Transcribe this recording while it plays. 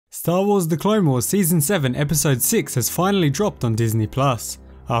Star Wars The Clone Wars Season 7 Episode 6 has finally dropped on Disney+.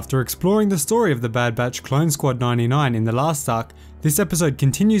 After exploring the story of the Bad Batch Clone Squad 99 in the last arc, this episode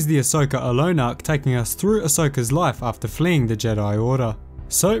continues the Ahsoka Alone Arc, taking us through Ahsoka's life after fleeing the Jedi Order.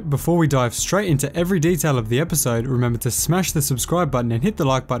 So, before we dive straight into every detail of the episode, remember to smash the subscribe button and hit the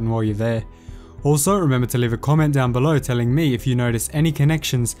like button while you're there. Also, remember to leave a comment down below telling me if you notice any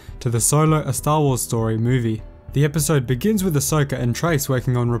connections to the Solo: A Star Wars Story movie. The episode begins with Ahsoka and Trace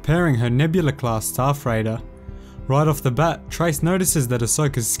working on repairing her Nebula-class Star Freighter. Right off the bat, Trace notices that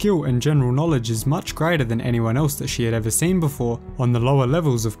Ahsoka's skill and general knowledge is much greater than anyone else that she had ever seen before on the lower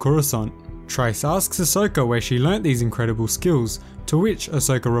levels of Coruscant. Trace asks Ahsoka where she learnt these incredible skills, to which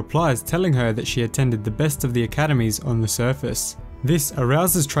Ahsoka replies telling her that she attended the best of the academies on the surface. This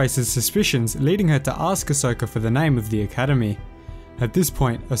arouses Trace's suspicions, leading her to ask Ahsoka for the name of the academy. At this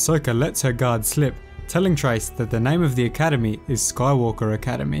point, Ahsoka lets her guard slip, telling Trace that the name of the academy is Skywalker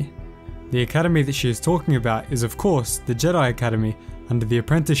Academy. The academy that she is talking about is of course the Jedi Academy under the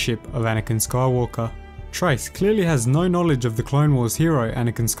apprenticeship of Anakin Skywalker. Trace clearly has no knowledge of the Clone Wars hero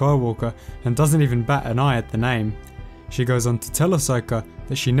Anakin Skywalker and doesn't even bat an eye at the name. She goes on to tell Ahsoka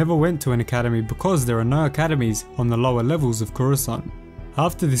that she never went to an academy because there are no academies on the lower levels of Coruscant.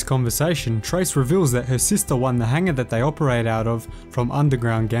 After this conversation, Trace reveals that her sister won the hangar that they operate out of from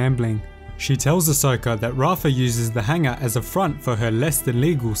underground gambling. She tells Ahsoka that Rafa uses the hangar as a front for her less than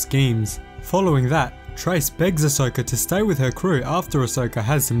legal schemes. Following that, Trace begs Ahsoka to stay with her crew after Ahsoka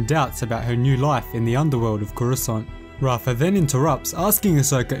has some doubts about her new life in the underworld of Coruscant. Rafa then interrupts, asking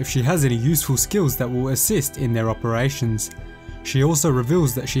Ahsoka if she has any useful skills that will assist in their operations. She also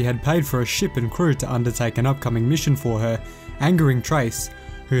reveals that she had paid for a ship and crew to undertake an upcoming mission for her, angering Trace,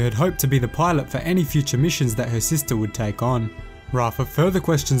 who had hoped to be the pilot for any future missions that her sister would take on. Rafa further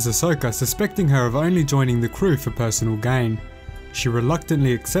questions Ahsoka, suspecting her of only joining the crew for personal gain. She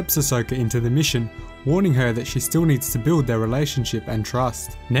reluctantly accepts Ahsoka into the mission, warning her that she still needs to build their relationship and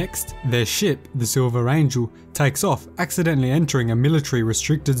trust. Next, their ship, the Silver Angel, takes off, accidentally entering a military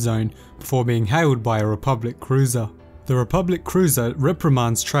restricted zone before being hailed by a Republic cruiser. The Republic cruiser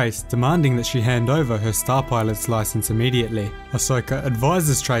reprimands Trace, demanding that she hand over her star pilot's license immediately. Ahsoka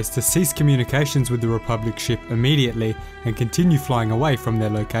advises Trace to cease communications with the Republic ship immediately and continue flying away from their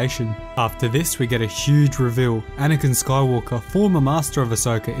location. After this, we get a huge reveal. Anakin Skywalker, former master of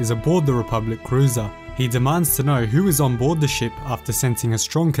Ahsoka, is aboard the Republic cruiser. He demands to know who is on board the ship after sensing a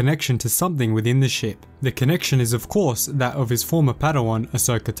strong connection to something within the ship. The connection is of course that of his former Padawan,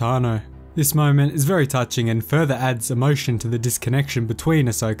 Ahsoka Tano. This moment is very touching and further adds emotion to the disconnection between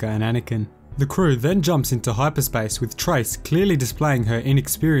Ahsoka and Anakin. The crew then jumps into hyperspace, with Trace clearly displaying her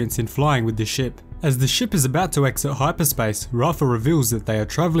inexperience in flying with the ship. As the ship is about to exit hyperspace, Rafa reveals that they are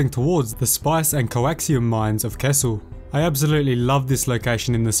travelling towards the spice and coaxium mines of Kessel. I absolutely love this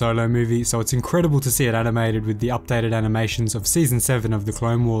location in the Solo movie, so it's incredible to see it animated with the updated animations of Season 7 of the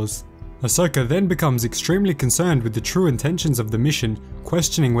Clone Wars. Ahsoka then becomes extremely concerned with the true intentions of the mission,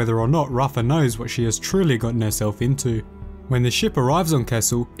 questioning whether or not Rafa knows what she has truly gotten herself into. When the ship arrives on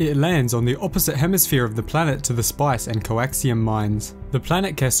Kessel, it lands on the opposite hemisphere of the planet to the spice and coaxium mines. The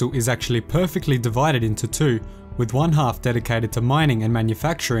planet Kessel is actually perfectly divided into two, with one half dedicated to mining and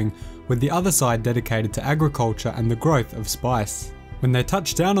manufacturing, with the other side dedicated to agriculture and the growth of spice. When they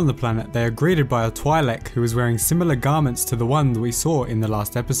touch down on the planet, they are greeted by a Twi'lek who is wearing similar garments to the one we saw in the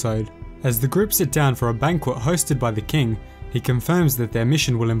last episode. As the group sit down for a banquet hosted by the king, he confirms that their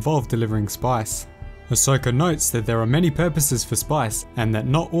mission will involve delivering spice. Ahsoka notes that there are many purposes for spice and that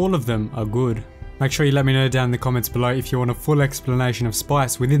not all of them are good. Make sure you let me know down in the comments below if you want a full explanation of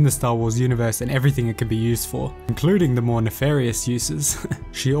spice within the Star Wars universe and everything it can be used for, including the more nefarious uses.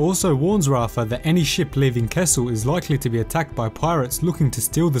 She also warns Rafa that any ship leaving Kessel is likely to be attacked by pirates looking to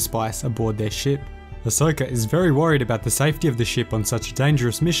steal the spice aboard their ship. Ahsoka is very worried about the safety of the ship on such a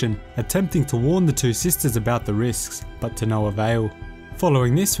dangerous mission, attempting to warn the two sisters about the risks, but to no avail.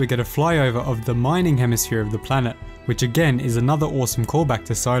 Following this, we get a flyover of the mining hemisphere of the planet, which again is another awesome callback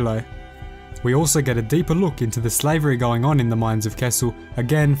to Solo. We also get a deeper look into the slavery going on in the mines of Kessel,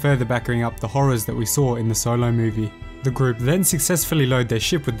 again further backing up the horrors that we saw in the Solo movie. The group then successfully load their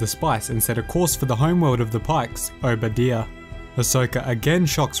ship with the spice and set a course for the homeworld of the Pikes, Obadiah. Ahsoka again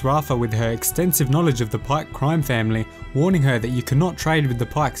shocks Rafa with her extensive knowledge of the Pike crime family, warning her that you cannot trade with the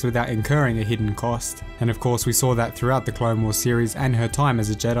Pikes without incurring a hidden cost. And of course we saw that throughout the Clone Wars series and her time as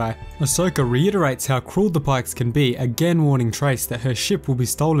a Jedi. Ahsoka reiterates how cruel the Pikes can be, again warning Trace that her ship will be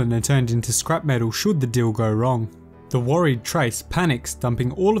stolen and turned into scrap metal should the deal go wrong. The worried Trace panics,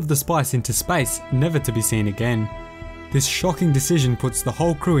 dumping all of the spice into space, never to be seen again. This shocking decision puts the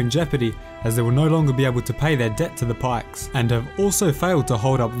whole crew in jeopardy, as they will no longer be able to pay their debt to the Pikes, and have also failed to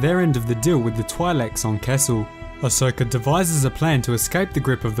hold up their end of the deal with the Twi'leks on Kessel. Ahsoka devises a plan to escape the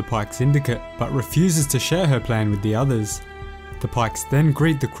grip of the Pike Syndicate, but refuses to share her plan with the others. The Pikes then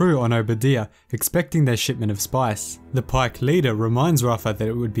greet the crew on Obadiah, expecting their shipment of spice. The Pike leader reminds Rafa that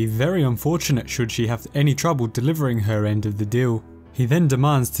it would be very unfortunate should she have any trouble delivering her end of the deal. He then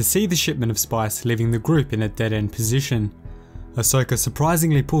demands to see the shipment of spice, leaving the group in a dead-end position. Ahsoka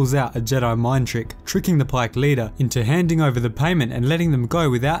surprisingly pulls out a Jedi mind trick, tricking the Pike leader into handing over the payment and letting them go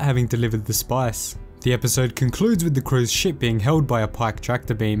without having delivered the spice. The episode concludes with the crew's ship being held by a Pike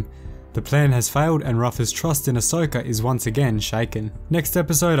tractor beam. The plan has failed and Rafa's trust in Ahsoka is once again shaken. Next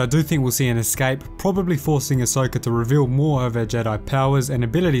episode I do think we'll see an escape, probably forcing Ahsoka to reveal more of her Jedi powers and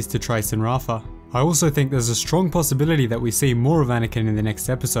abilities to Trace and Rafa. I also think there's a strong possibility that we see more of Anakin in the next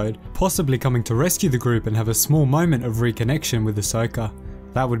episode, possibly coming to rescue the group and have a small moment of reconnection with Ahsoka.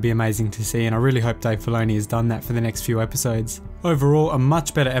 That would be amazing to see, and I really hope Dave Filoni has done that for the next few episodes. Overall, a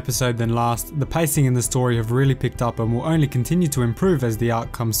much better episode than last. The pacing and the story have really picked up and will only continue to improve as the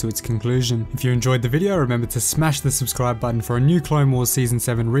arc comes to its conclusion. If you enjoyed the video, remember to smash the subscribe button for a new Clone Wars Season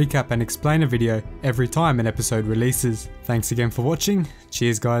 7 recap and explainer video every time an episode releases. Thanks again for watching.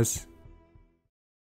 Cheers guys.